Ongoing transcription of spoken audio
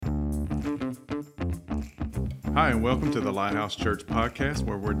Hi, and welcome to the Lighthouse Church podcast,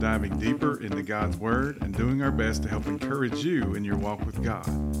 where we're diving deeper into God's Word and doing our best to help encourage you in your walk with God.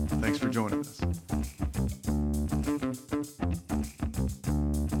 Thanks for joining us.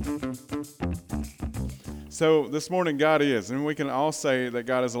 So this morning, God is, and we can all say that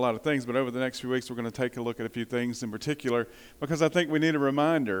God is a lot of things, but over the next few weeks, we're going to take a look at a few things in particular, because I think we need a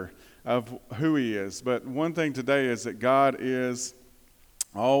reminder of who He is. But one thing today is that God is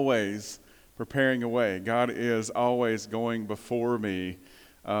always preparing a way. God is always going before me,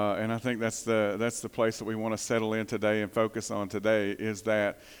 and I think that's the place that we want to settle in today and focus on today is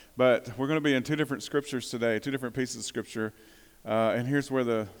that. But we're going to be in two different scriptures today, two different pieces of scripture, and here's where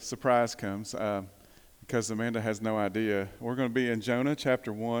the surprise comes, because Amanda has no idea. We're going to be in Jonah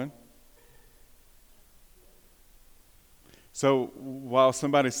chapter 1. So while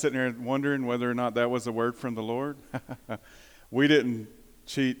somebody's sitting there wondering whether or not that was a word from the Lord, we didn't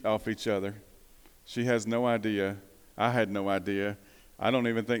cheat off each other. She has no idea. I had no idea. I don't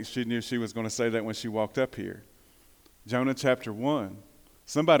even think she knew she was going to say that when she walked up here. Jonah chapter 1.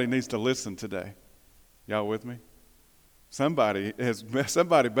 Somebody needs to listen today. Y'all with me? Somebody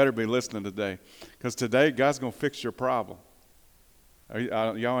better be listening today, because today God's going to fix your problem.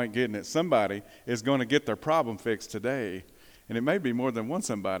 Y'all ain't getting it. Somebody is going to get their problem fixed today. And it may be more than one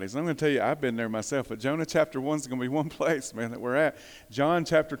somebody's. I'm going to tell you, I've been there myself. But Jonah chapter 1 is going to be one place, man, that we're at. John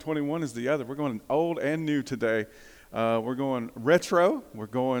chapter 21 is the other. We're going old and new today. We're going retro. We're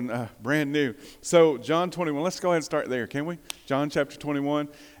going brand new. So John 21, let's go ahead and start there, can we? John chapter 21.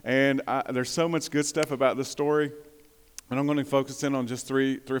 And there's so much good stuff about this story. And I'm going to focus in on just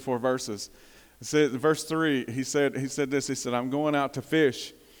three or four verses. It said, verse 3, he said this. He said, I'm going out to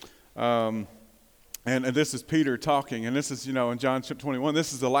fish. And this is Peter talking, and this is, in John chapter 21,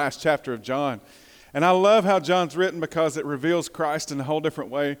 this is the last chapter of John. And I love how John's written because it reveals Christ in a whole different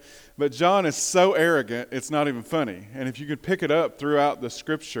way. But John is so arrogant, it's not even funny. And if you could pick it up throughout the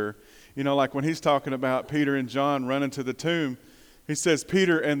scripture, like when he's talking about Peter and John running to the tomb, he says,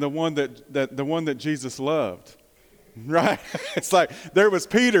 Peter and the one that Jesus loved. Right? It's like there was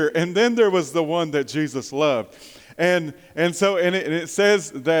Peter, and then there was the one that Jesus loved. And it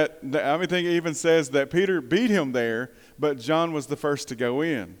says that, everything even says that Peter beat him there, but John was the first to go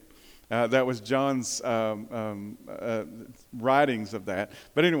in. That was John's writings of that.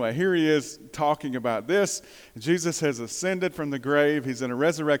 But anyway, here he is talking about this. Jesus has ascended from the grave. He's in a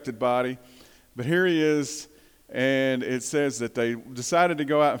resurrected body. But here he is, and it says that they decided to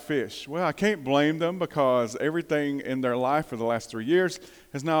go out and fish. Well, I can't blame them, because everything in their life for the last 3 years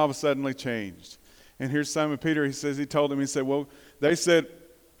has now all of a sudden changed. And here's Simon Peter. He said, I'm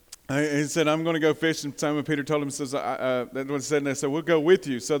going to go fish. And Simon Peter told him, that's what he said. And they said, we'll go with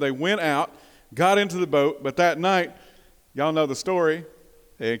you. So they went out, got into the boat. But that night, y'all know the story,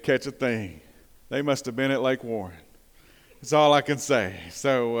 they didn't catch a thing. They must have been at Lake Warren. That's all I can say.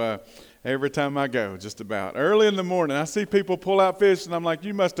 So every time I go, just about. Early in the morning, I see people pull out fish, and I'm like,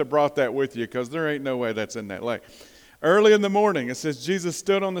 you must have brought that with you, because there ain't no way that's in that lake. Early in the morning, it says Jesus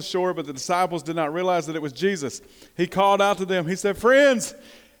stood on the shore, but the disciples did not realize that it was Jesus. He called out to them. He said, friends,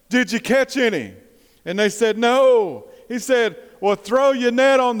 did you catch any? And they said, no. He said, well, throw your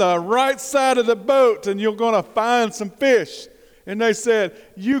net on the right side of the boat, and you're going to find some fish. And they said,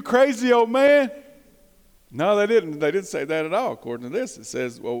 you crazy old man. No, they didn't. They didn't say that at all. According to this, it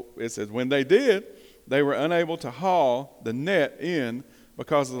says when they did, they were unable to haul the net in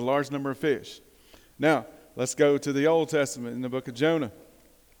because of the large number of fish. Now, let's go to the Old Testament in the book of Jonah.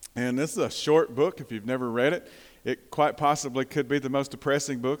 And this is a short book. If you've never read it, it quite possibly could be the most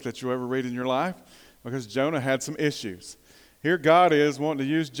depressing book that you'll ever read in your life, because Jonah had some issues. Here God is wanting to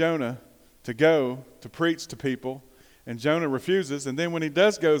use Jonah to go to preach to people, and Jonah refuses. And then when he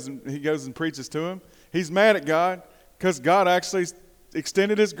goes and preaches to him, he's mad at God because God actually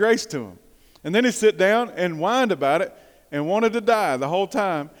extended his grace to him. And then he sit down and whined about it and wanted to die the whole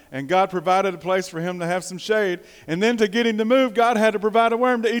time. And God provided a place for him to have some shade. And then to get him to move, God had to provide a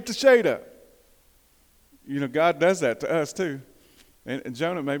worm to eat the shade up. God does that to us too. And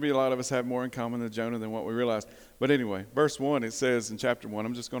Jonah, maybe a lot of us have more in common than Jonah than what we realize. But anyway, verse 1, it says in chapter 1,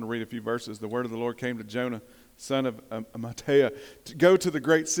 I'm just going to read a few verses. The word of the Lord came to Jonah, son of Amittai, to go to the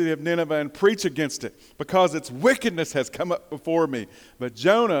great city of Nineveh and preach against it, because its wickedness has come up before me. But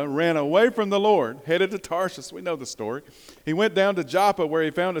Jonah ran away from the Lord, headed to Tarshish. We know the story. He went down to Joppa, where he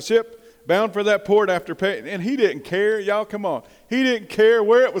found a ship bound for that port after paying. And he didn't care. Y'all, come on. He didn't care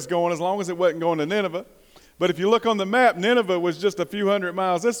where it was going, as long as it wasn't going to Nineveh. But if you look on the map, Nineveh was just a few hundred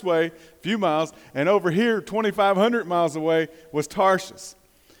miles this way, a few miles, and over here, 2,500 miles away, was Tarshish.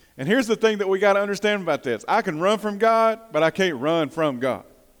 And here's the thing that we got to understand about this. I can run from God, but I can't run from God.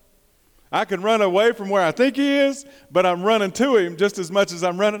 I can run away from where I think he is, but I'm running to him just as much as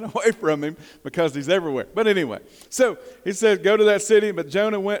I'm running away from him because he's everywhere. But anyway, so he said, go to that city. But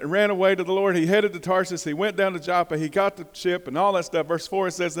Jonah went and ran away to the Lord. He headed to Tarshish. He went down to Joppa. He got the ship and all that stuff. Verse 4,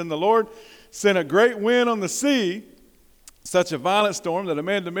 it says, then the Lord sent a great wind on the sea, such a violent storm that a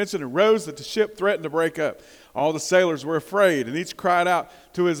man dimension arose that the ship threatened to break up. All the sailors were afraid, and each cried out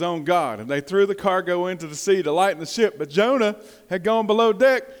to his own God. And they threw the cargo into the sea to lighten the ship. But Jonah had gone below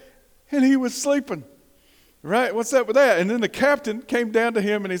deck, and he was sleeping. Right? What's up with that? And then the captain came down to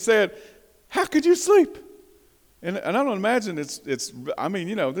him, and he said, how could you sleep? And I don't imagine this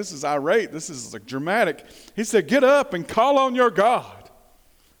is irate. This is like dramatic. He said, get up and call on your God.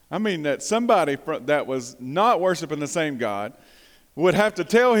 I mean, that somebody that was not worshiping the same God would have to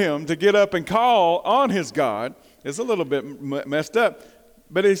tell him to get up and call on his God. It's a little bit messed up.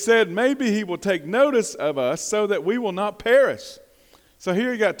 But he said, maybe he will take notice of us so that we will not perish. So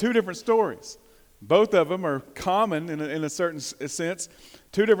here you got two different stories. Both of them are common in a certain sense.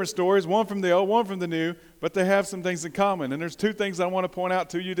 Two different stories, one from the old, one from the new, but they have some things in common. And there's two things I want to point out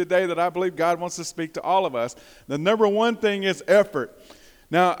to you today that I believe God wants to speak to all of us. The number one thing is effort.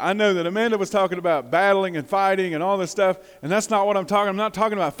 Now, I know that Amanda was talking about battling and fighting and all this stuff, and that's not what I'm talking about. I'm not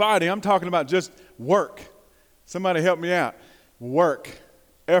talking about fighting. I'm talking about just work. Somebody help me out. Work,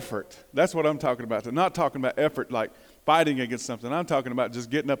 effort. That's what I'm talking about. I'm not talking about effort like fighting against something. I'm talking about just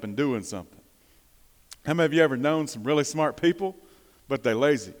getting up and doing something. How many of you ever known some really smart people, but they're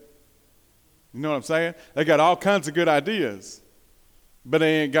lazy? You know what I'm saying? They got all kinds of good ideas, but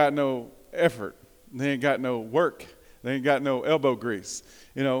they ain't got no effort. They ain't got no work. They ain't got no elbow grease,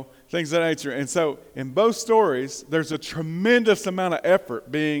 things of that nature. And so in both stories, there's a tremendous amount of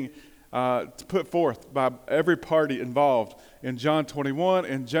effort being put forth by every party involved. In John 21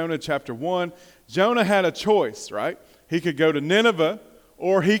 and Jonah chapter 1, Jonah had a choice, right? He could go to Nineveh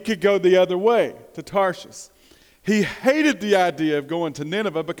or he could go the other way to Tarshish. He hated the idea of going to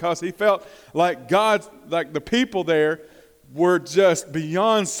Nineveh because he felt like the people there were just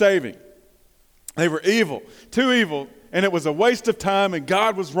beyond saving. They were evil, too evil, and it was a waste of time, and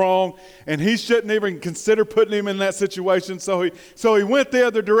God was wrong, and he shouldn't even consider putting him in that situation, so he went the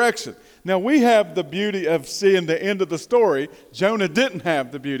other direction. Now, we have the beauty of seeing the end of the story. Jonah didn't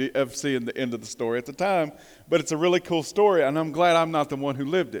have the beauty of seeing the end of the story at the time, but it's a really cool story, and I'm glad I'm not the one who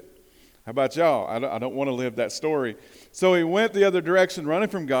lived it. How about y'all? I don't want to live that story. So he went the other direction, running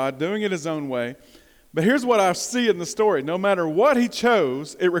from God, doing it his own way. But here's what I see in the story. No matter what he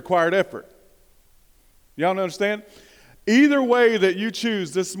chose, it required effort. Y'all understand? Either way that you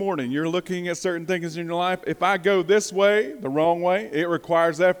choose this morning, you're looking at certain things in your life. If I go this way, the wrong way, it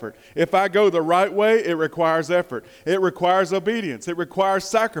requires effort. If I go the right way, it requires effort. It requires obedience. It requires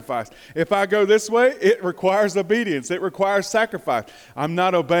sacrifice. If I go this way, it requires obedience. It requires sacrifice. I'm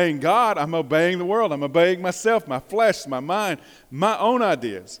not obeying God. I'm obeying the world. I'm obeying myself, my flesh, my mind, my own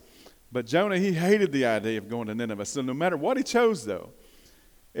ideas. But Jonah, he hated the idea of going to Nineveh. So no matter what he chose, though,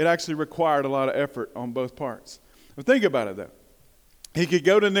 it actually required a lot of effort on both parts. But think about it, though. He could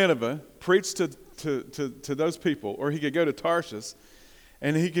go to Nineveh, preach to those people, or he could go to Tarshish,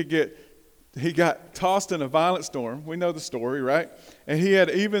 and he got tossed in a violent storm. We know the story, right? And he had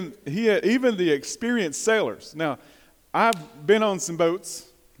even the experienced sailors. Now, I've been on some boats,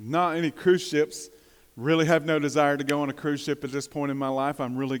 not any cruise ships. Really have no desire to go on a cruise ship at this point in my life.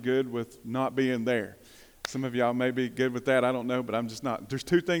 I'm really good with not being there. Some of y'all may be good with that. I don't know, but I'm just not. There's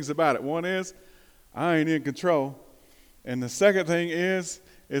two things about it. One is I ain't in control. And the second thing is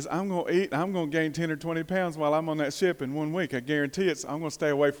I'm going to eat. I'm going to gain 10 or 20 pounds while I'm on that ship in 1 week. I guarantee it. So I'm going to stay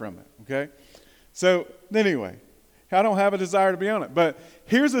away from it, okay? So anyway, I don't have a desire to be on it. But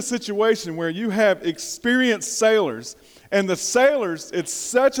here's a situation where you have experienced sailors, and the sailors, it's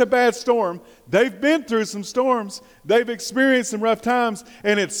such a bad storm. They've been through some storms. They've experienced some rough times,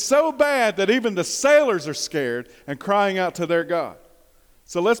 and it's so bad that even the sailors are scared and crying out to their God.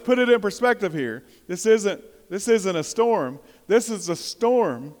 So let's put it in perspective here. This isn't a storm. This is a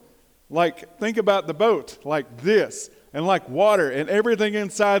storm like, think about the boat, like this, and like water and everything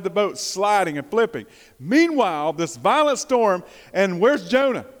inside the boat sliding and flipping. Meanwhile, this violent storm, and where's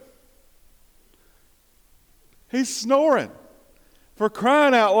Jonah? He's snoring. For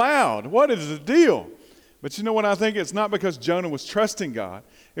crying out loud. What is the deal? But you know what I think? It's not because Jonah was trusting God.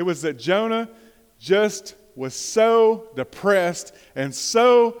 It was that Jonah just was so depressed and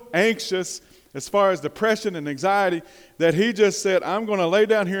so anxious as far as depression and anxiety that he just said, I'm going to lay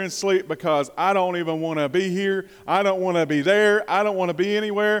down here and sleep because I don't even want to be here. I don't want to be there. I don't want to be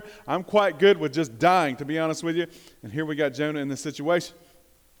anywhere. I'm quite good with just dying, to be honest with you. And here we got Jonah in this situation.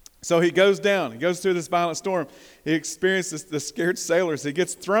 So he goes down. He goes through this violent storm. He experiences the scared sailors. He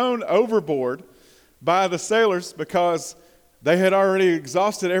gets thrown overboard by the sailors because they had already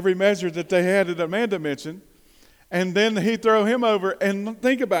exhausted every measure that they had that Amanda mentioned. And then he throw him over. And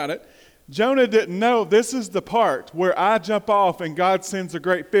think about it. Jonah didn't know this is the part where I jump off and God sends a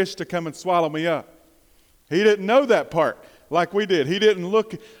great fish to come and swallow me up. He didn't know that part like we did. He didn't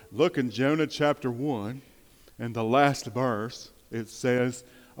look in Jonah chapter 1 and the last verse. It says,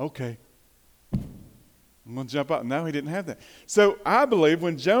 okay, I'm going to jump out. No, he didn't have that. So I believe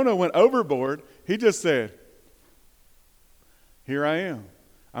when Jonah went overboard, he just said, here I am.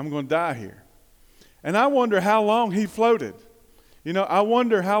 I'm going to die here. And I wonder how long he floated. I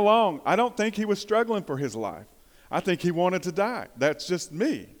wonder how long. I don't think he was struggling for his life. I think he wanted to die. That's just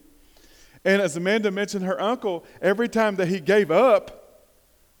me. And as Amanda mentioned, her uncle, every time that he gave up,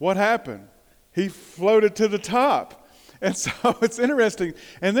 what happened? He floated to the top. And so it's interesting.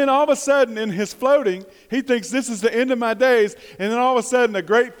 And then all of a sudden in his floating, he thinks this is the end of my days. And then all of a sudden a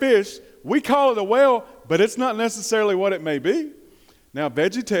great fish, we call it a whale, but it's not necessarily what it may be. Now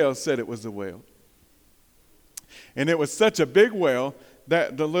VeggieTales said it was a whale. And it was such a big whale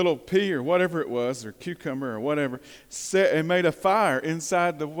that the little pea or whatever it was, or cucumber or whatever, set and made a fire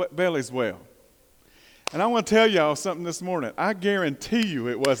inside the belly's whale. And I want to tell y'all something this morning. I guarantee you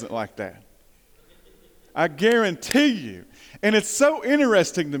it wasn't like that. I guarantee you. And it's so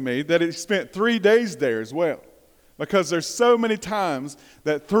interesting to me that it spent 3 days there as well. Because there's so many times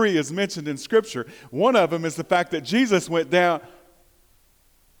that 3 is mentioned in Scripture. One of them is the fact that Jesus went down,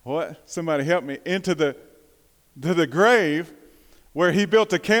 somebody help me, into the grave where he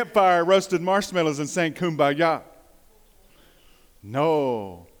built a campfire, roasted marshmallows, and sang Kumbaya.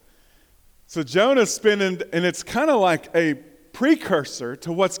 No. So Jonah's spinning, and it's kind of like a precursor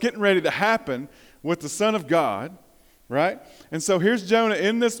to what's getting ready to happen with the Son of God, right? And so here's Jonah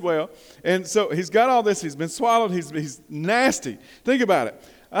in this well, and so he's got all this. He's been swallowed. He's nasty. Think about it.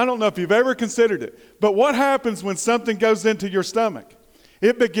 I don't know if you've ever considered it, but what happens when something goes into your stomach?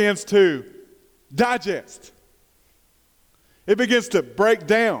 It begins to digest. It begins to break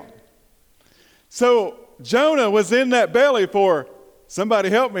down. So Jonah was in that belly for, somebody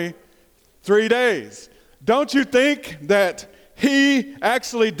help me, 3 days. Don't you think that he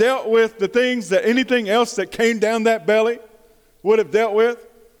actually dealt with the things that anything else that came down that belly would have dealt with?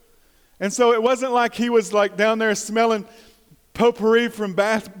 And so it wasn't like he was like down there smelling potpourri from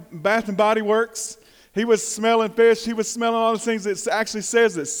Bath and Body Works. He was smelling fish. He was smelling all the things. It actually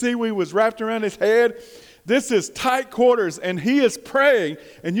says that seaweed was wrapped around his head. This is tight quarters, and he is praying,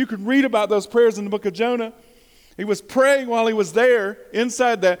 and you can read about those prayers in the book of Jonah. He was praying while he was there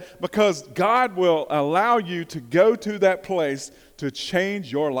inside that, because God will allow you to go to that place to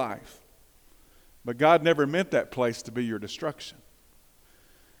change your life. But God never meant that place to be your destruction.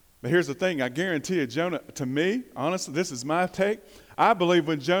 But here's the thing, I guarantee you, Jonah, to me, honestly, this is my take. I believe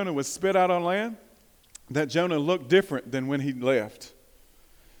when Jonah was spit out on land, that Jonah looked different than when he left.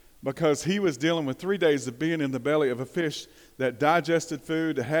 Because he was dealing with 3 days of being in the belly of a fish that digested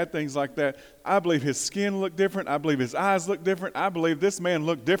food, that had things like that. I believe his skin looked different. I believe his eyes looked different. I believe this man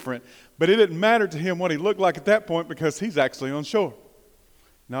looked different. But it didn't matter to him what he looked like at that point, because he's actually on shore,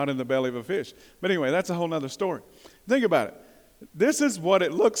 not in the belly of a fish. But anyway, that's a whole other story. Think about it. This is what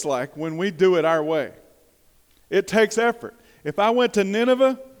it looks like when we do it our way. It takes effort. If I went to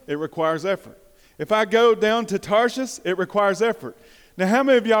Nineveh, it requires effort. If I go down to Tarshish, it requires effort. Now, how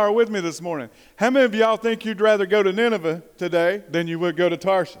many of y'all are with me this morning? How many of y'all think you'd rather go to Nineveh today than you would go to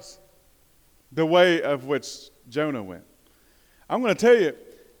Tarshish? The way of which Jonah went. I'm going to tell you,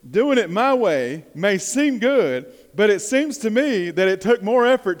 doing it my way may seem good, but it seems to me that it took more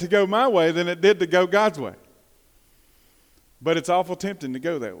effort to go my way than it did to go God's way. But it's awful tempting to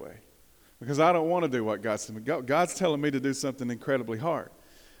go that way, because I don't want to do what God's telling me. God's telling me to do something incredibly hard.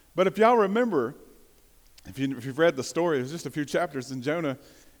 But if y'all remember, if you've read the story, there's just a few chapters in Jonah.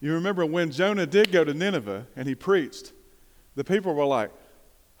 You remember when Jonah did go to Nineveh and he preached, the people were like,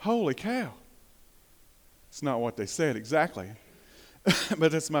 holy cow. It's not what they said exactly,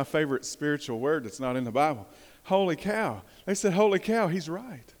 but it's my favorite spiritual word that's not in the Bible. Holy cow. They said, holy cow, he's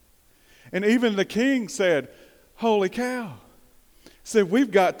right. And even the king said, holy cow. Said, we've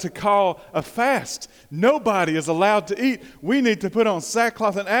got to call a fast. Nobody is allowed to eat. We need to put on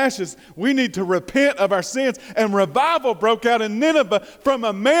sackcloth and ashes. We need to repent of our sins. And revival broke out in Nineveh from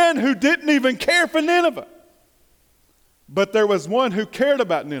a man who didn't even care for Nineveh. But there was one who cared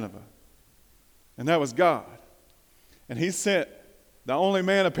about Nineveh, and that was God. And he sent the only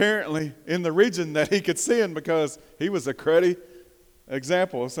man apparently in the region that he could send, because he was a cruddy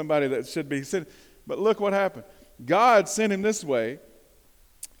example of somebody that should be sent. But look what happened. God sent him this way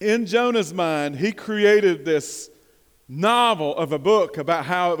in Jonah's mind, he created this novel of a book about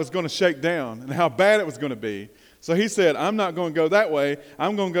how it was going to shake down and how bad it was going to be. So he said, I'm not going to go that way.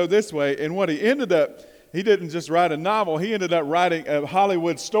 I'm going to go this way. And what he ended up, he didn't just write a novel. He ended up writing a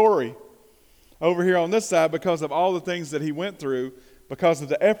Hollywood story over here on this side because of all the things that he went through, because of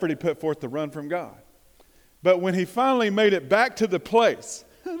the effort he put forth to run from God. But when he finally made it back to the place,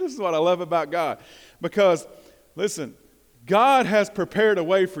 this is what I love about God. Because, listen, God has prepared a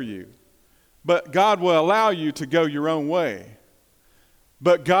way for you, but God will allow you to go your own way.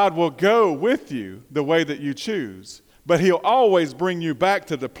 But God will go with you the way that you choose. But he'll always bring you back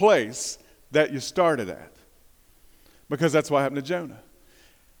to the place that you started at. Because that's what happened to Jonah.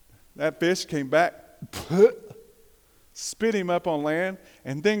 That fish came back, spit him up on land,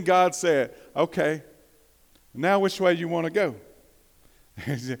 and then God said, okay, now which way you want to go?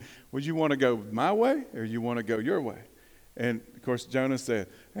 Would you want to go my way or you want to go your way? And, of course, Jonah said,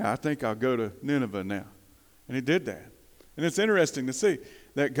 yeah, I think I'll go to Nineveh now. And he did that. And it's interesting to see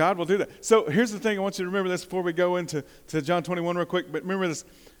that God will do that. So here's the thing. I want you to remember this before we go into John 21 real quick. But remember this.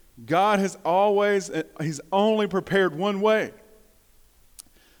 God has always, he's only prepared one way.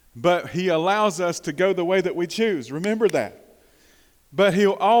 But he allows us to go the way that we choose. Remember that. But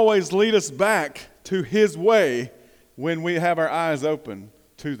he'll always lead us back to his way when we have our eyes open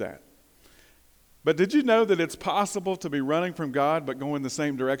to that. But did you know that it's possible to be running from God but going the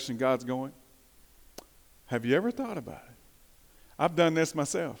same direction God's going? Have you ever thought about it? I've done this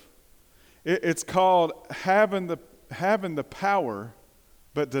myself. It's called having the power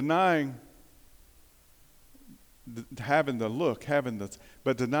but denying having the look,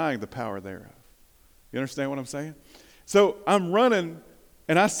 but denying the power thereof. You understand what I'm saying? So I'm running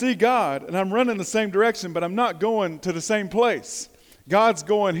and I see God and I'm running the same direction, but I'm not going to the same place. God's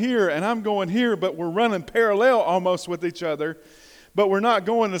going here and I'm going here, but we're running parallel almost with each other, but we're not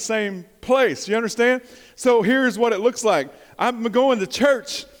going the same place. You understand? So here's what it looks like. I'm going to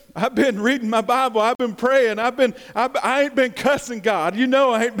church. I've been reading my Bible. I've been praying. I ain't been cussing God. You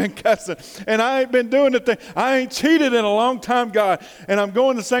know I ain't been cussing. And I ain't been doing the thing. I ain't cheated in a long time, God. And I'm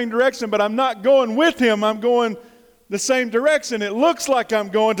going the same direction, but I'm not going with him. I'm going the same direction. It looks like I'm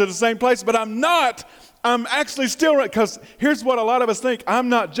going to the same place, but I'm not. I'm actually still, because here's what a lot of us think. I'm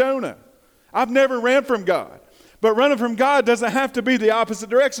not Jonah. I've never ran from God. But running from God doesn't have to be the opposite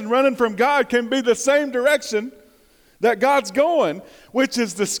direction. Running from God can be the same direction that God's going, which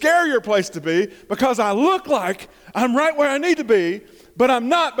is the scarier place to be, because I look like I'm right where I need to be, but I'm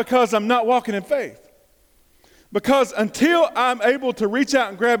not, because I'm not walking in faith. Because until I'm able to reach out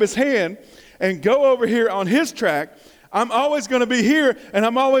and grab his hand and go over here on his track, I'm always going to be here, and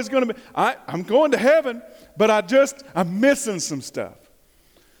I'm always going to be, I'm going to heaven, but I'm missing some stuff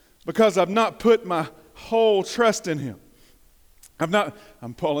because I've not put my whole trust in him.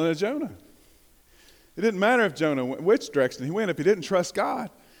 I'm pulling a Jonah. It didn't matter if Jonah went which direction he went. If he didn't trust God,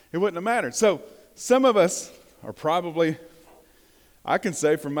 it wouldn't have mattered. So some of us are probably, I can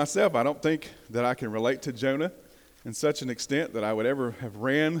say for myself, I don't think that I can relate to Jonah in such an extent that I would ever have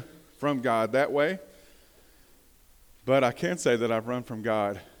ran from God that way. But I can say that I've run from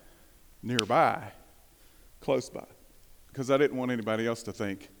God nearby, close by, because I didn't want anybody else to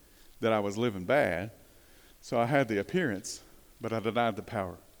think that I was living bad. So I had the appearance, but I denied the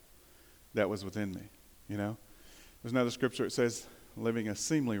power that was within me. You know, there's another scripture that says living a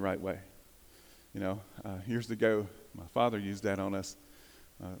seemly right way. You know, years ago, my father used that on us.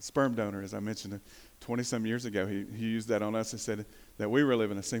 Sperm donor, as I mentioned, 20-some years ago, he used that on us and said that we were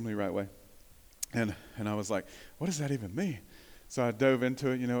living a seemly right way. And I was like, what does that even mean? So I dove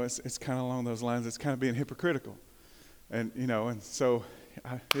into it. You know, it's kind of along those lines. It's kind of being hypocritical. And, you know, and so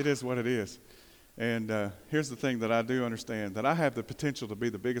it is what it is. And here's the thing that I do understand, that I have the potential to be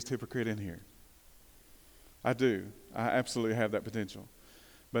the biggest hypocrite in here. I do. I absolutely have that potential.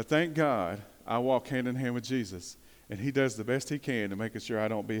 But thank God I walk hand in hand with Jesus, and he does the best he can to make sure I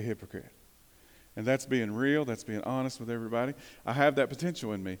don't be a hypocrite. And that's being real. That's being honest with everybody. I have that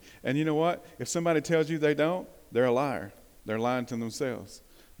potential in me. And you know what? If somebody tells you they don't, they're a liar. They're lying to themselves.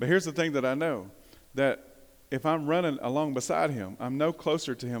 But here's the thing that I know, that if I'm running along beside him, I'm no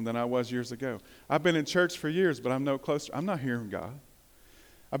closer to him than I was years ago. I've been in church for years, but I'm no closer. I'm not hearing God.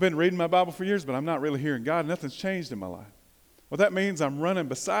 I've been reading my Bible for years, but I'm not really hearing God. Nothing's changed in my life. Well, that means I'm running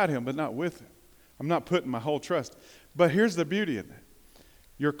beside him, but not with him. I'm not putting my whole trust. But here's the beauty in that.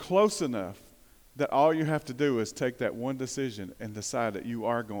 You're close enough that all you have to do is take that one decision and decide that you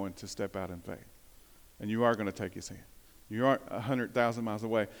are going to step out in faith. And you are going to take his hand. You aren't 100,000 miles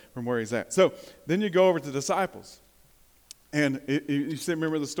away from where he's at. So then you go over to the disciples. And you still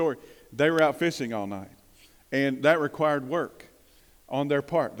remember the story. They were out fishing all night. And that required work. on their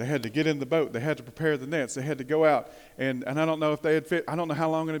part. They had to get in the boat. They had to prepare the nets. They had to go out. And I don't know if they had fished. I don't know how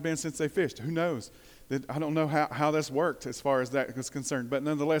long it had been since they fished. Who knows? I don't know how this worked as far as that is concerned. But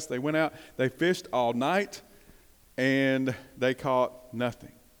nonetheless, they went out. They fished all night, and they caught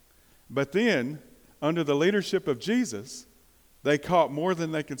nothing. But then, under the leadership of Jesus, they caught more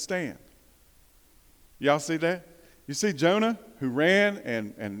than they could stand. Y'all see that? You see Jonah, who ran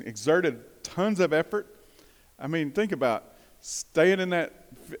and exerted tons of effort. I mean, think about staying in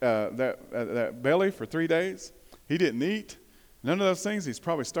that belly for 3 days. He didn't eat. None of those things. He's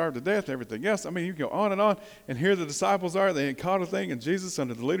probably starved to death, everything else. I mean, you go on. And here the disciples are. They ain't caught a thing. And Jesus,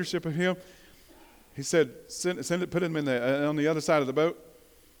 under the leadership of him, he said, send it, put him on the other side of the boat.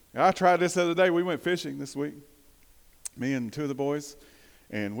 I tried this the other day. We went fishing this week, me and two of the boys,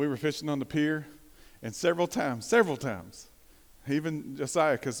 and we were fishing on the pier. And several times, even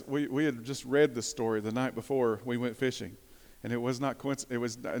Josiah, because we had just read the story the night before we went fishing. And it was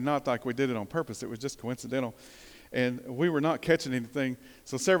not like we did it on purpose. It was just coincidental. And we were not catching anything.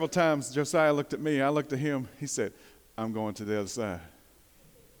 So several times Josiah looked at me. I looked at him. He said, I'm going to the other side.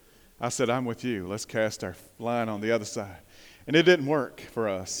 I said, I'm with you. Let's cast our line on the other side. And it didn't work for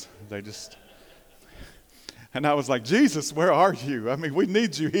us. And I was like, Jesus, where are you? I mean, we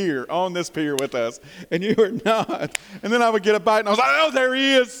need you here on this pier with us. And you are not. And then I would get a bite and I was like, oh, there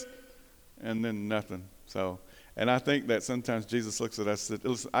he is. And then nothing. And I think that sometimes Jesus looks at us and says,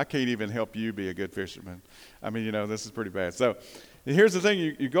 listen, I can't even help you be a good fisherman. I mean, this is pretty bad. So here's the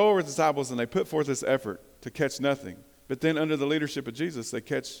thing. You go over with the disciples and they put forth this effort to catch nothing. But then under the leadership of Jesus, they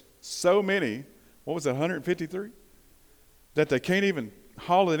catch so many, 153? That they can't even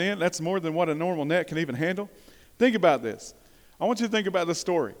haul it in. That's more than what a normal net can even handle. Think about this. I want you to think about this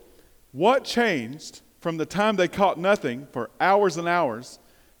story. What changed from the time they caught nothing for hours and hours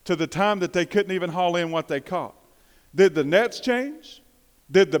to the time that they couldn't even haul in what they caught? Did the nets change?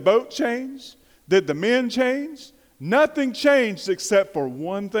 Did the boat change? Did the men change? Nothing changed except for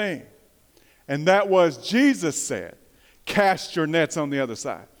one thing. And that was Jesus said, cast your nets on the other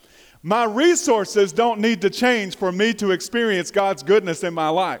side. My resources don't need to change for me to experience God's goodness in my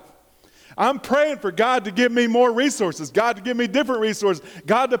life. I'm praying for God to give me more resources, God to give me different resources,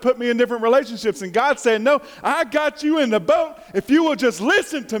 God to put me in different relationships. And God said, no, I got you in the boat. If you will just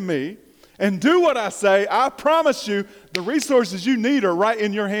listen to me and do what I say, I promise you the resources you need are right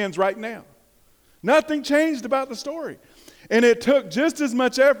in your hands right now. Nothing changed about the story. And it took just as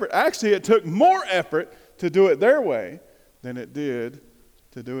much effort. Actually, it took more effort to do it their way than it did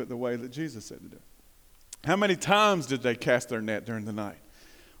to do it the way that Jesus said to do it. How many times did they cast their net during the night?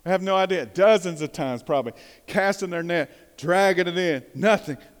 We have no idea. Dozens of times probably. Casting their net, dragging it in,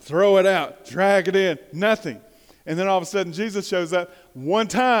 nothing. Throw it out, drag it in, nothing. And then all of a sudden Jesus shows up one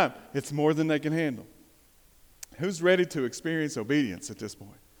time. It's more than they can handle. Who's ready to experience obedience at this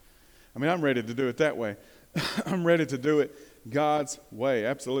point? I mean, I'm ready to do it that way. I'm ready to do it God's way,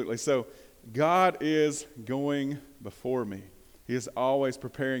 absolutely. So God is going before me. He is always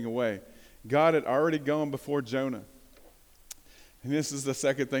preparing a way. God had already gone before Jonah. And this is the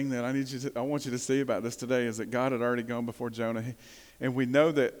second thing that I want you to see about this today is that God had already gone before Jonah. And we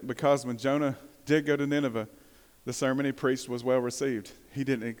know that because when Jonah did go to Nineveh, the sermon he preached was well received. He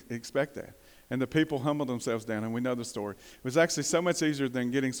didn't expect that. And the people humbled themselves down, and we know the story. It was actually so much easier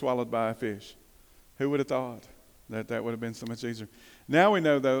than getting swallowed by a fish. Who would have thought that would have been so much easier? Now we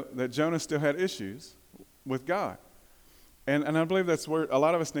know, though, that Jonah still had issues with God. And I believe that's where a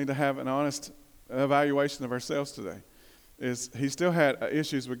lot of us need to have an honest evaluation of ourselves today. Is he still had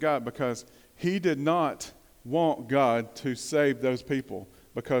issues with God because he did not want God to save those people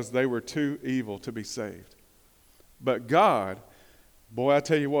because they were too evil to be saved. But God, boy, I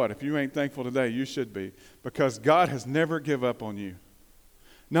tell you what, if you ain't thankful today, you should be, because God has never given up on you.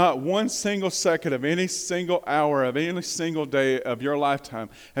 Not one single second of any single hour of any single day of your lifetime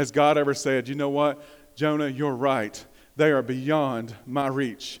has God ever said, you know what, Jonah, you're right. They are beyond my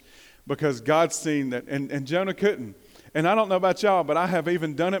reach. Because God's seen that, and Jonah couldn't. And I don't know about y'all, but I have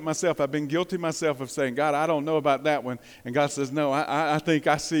even done it myself. I've been guilty myself of saying, God, I don't know about that one. And God says, no, I think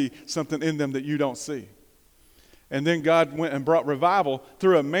I see something in them that you don't see. And then God went and brought revival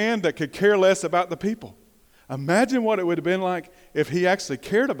through a man that could care less about the people. Imagine what it would have been like if he actually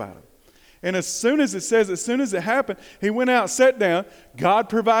cared about them. And as soon as it happened, he went out, sat down. God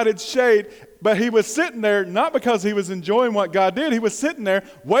provided shade, but he was sitting there not because he was enjoying what God did. He was sitting there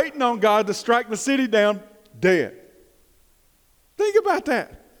waiting on God to strike the city down dead. Think about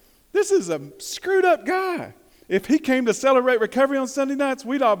that. This is a screwed up guy. If he came to celebrate recovery on Sunday nights,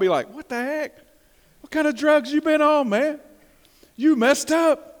 we'd all be like, what the heck? What kind of drugs you been on, man? You messed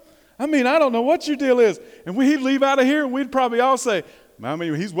up. I mean, I don't know what your deal is. And he'd leave out of here and we'd probably all say, I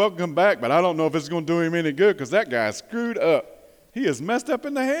mean, he's welcome to come back, but I don't know if it's going to do him any good because that guy's screwed up. He is messed up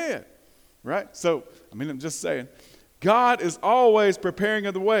in the head, right? So, I mean, I'm just saying, God is always preparing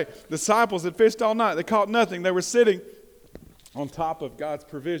the way. The disciples had fished all night. They caught nothing. They were sitting on top of God's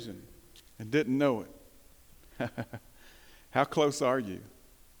provision and didn't know it. How close are you?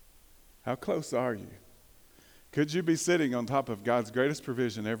 How close are you? Could you be sitting on top of God's greatest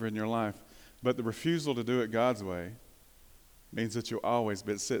provision ever in your life, but the refusal to do it God's way means that you'll always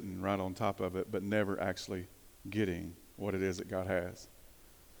be sitting right on top of it, but never actually getting what it is that God has.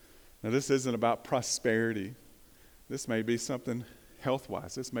 Now, this isn't about prosperity. This may be something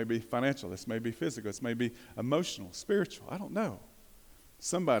health-wise. This may be financial. This may be physical. This may be emotional, spiritual. I don't know.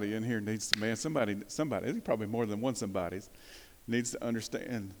 Somebody in here needs to, man, somebody, probably more than one somebody's, needs to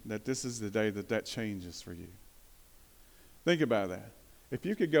understand that this is the day that changes for you. Think about that. If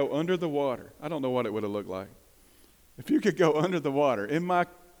you could go under the water, I don't know what it would have looked like. If you could go under the water, in my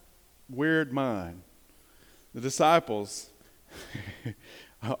weird mind, the disciples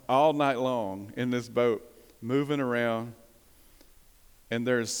all night long in this boat moving around, and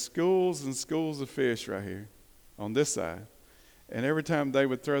there's schools and schools of fish right here on this side. And every time they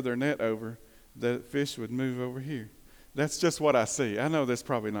would throw their net over, the fish would move over here. That's just what I see. I know that's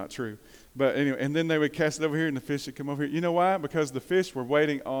probably not true. But anyway, and then they would cast it over here and the fish would come over here. You know why? Because the fish were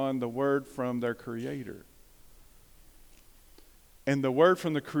waiting on the word from their Creator. And the word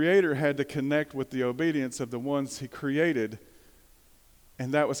from the Creator had to connect with the obedience of the ones He created.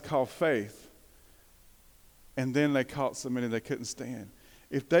 And that was called faith. And then they caught so many they couldn't stand.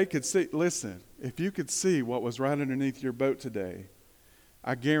 If they could see, listen, if you could see what was right underneath your boat today,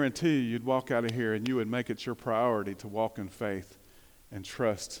 I guarantee you'd walk out of here and you would make it your priority to walk in faith and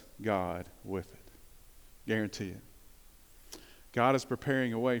trust God with it. Guarantee it. God is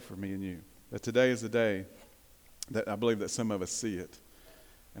preparing a way for me and you. That today is the day that I believe that some of us see it.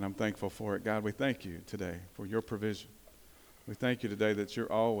 And I'm thankful for it. God, we thank you today for your provision. We thank you today that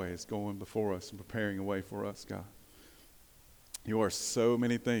you're always going before us and preparing a way for us, God. You are so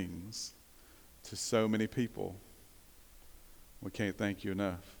many things to so many people. We can't thank you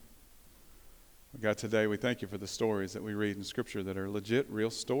enough. God, today we thank you for the stories that we read in Scripture that are legit, real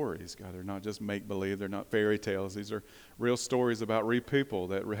stories. God, they're not just make-believe. They're not fairy tales. These are real stories about real people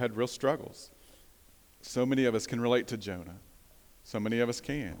that had real struggles. So many of us can relate to Jonah. So many of us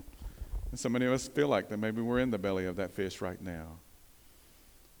can. And so many of us feel like that maybe we're in the belly of that fish right now.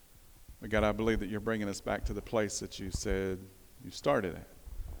 But God, I believe that you're bringing us back to the place that you said you started at.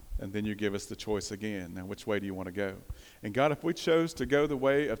 And then you give us the choice again. Now, which way do you want to go? And God, if we chose to go the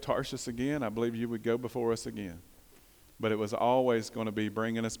way of Tarshish again, I believe you would go before us again. But it was always going to be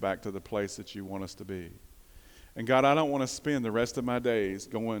bringing us back to the place that you want us to be. And God, I don't want to spend the rest of my days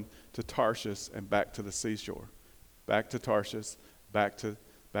going to Tarshish and back to the seashore. Back to Tarshish, back to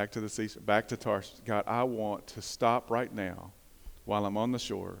the seashore, back to Tarshish. God, I want to stop right now while I'm on the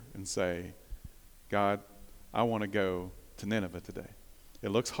shore and say, God, I want to go to Nineveh today. It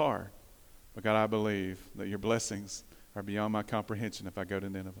looks hard, but God, I believe that your blessings are beyond my comprehension if I go to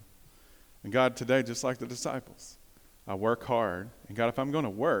Nineveh. And God, today, just like the disciples, I work hard. And God, if I'm going to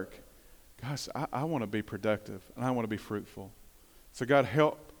work, gosh, I want to be productive and I want to be fruitful. So God,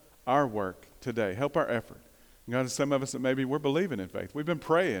 help our work today. Help our effort. And God, some of us that maybe we're believing in faith. We've been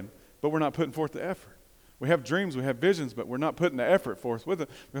praying, but we're not putting forth the effort. We have dreams, we have visions, but we're not putting the effort forth with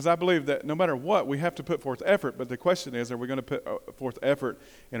it. Because I believe that no matter what, we have to put forth effort. But the question is, are we going to put forth effort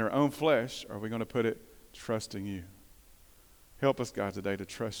in our own flesh, or are we going to put it trusting you? Help us, God, today to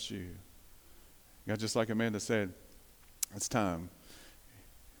trust you. God, just like Amanda said, it's time.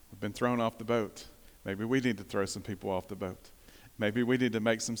 We've been thrown off the boat. Maybe we need to throw some people off the boat. Maybe we need to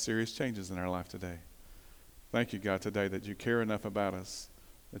make some serious changes in our life today. Thank you, God, today that you care enough about us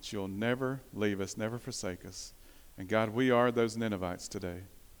that you'll never leave us, never forsake us. And God, we are those Ninevites today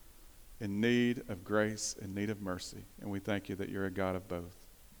in need of grace, in need of mercy. And we thank you that you're a God of both.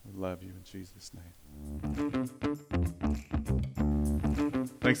 We love you in Jesus' name.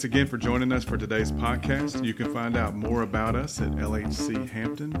 Thanks again for joining us for today's podcast. You can find out more about us at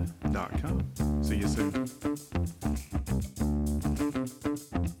lhchampton.com. See you soon.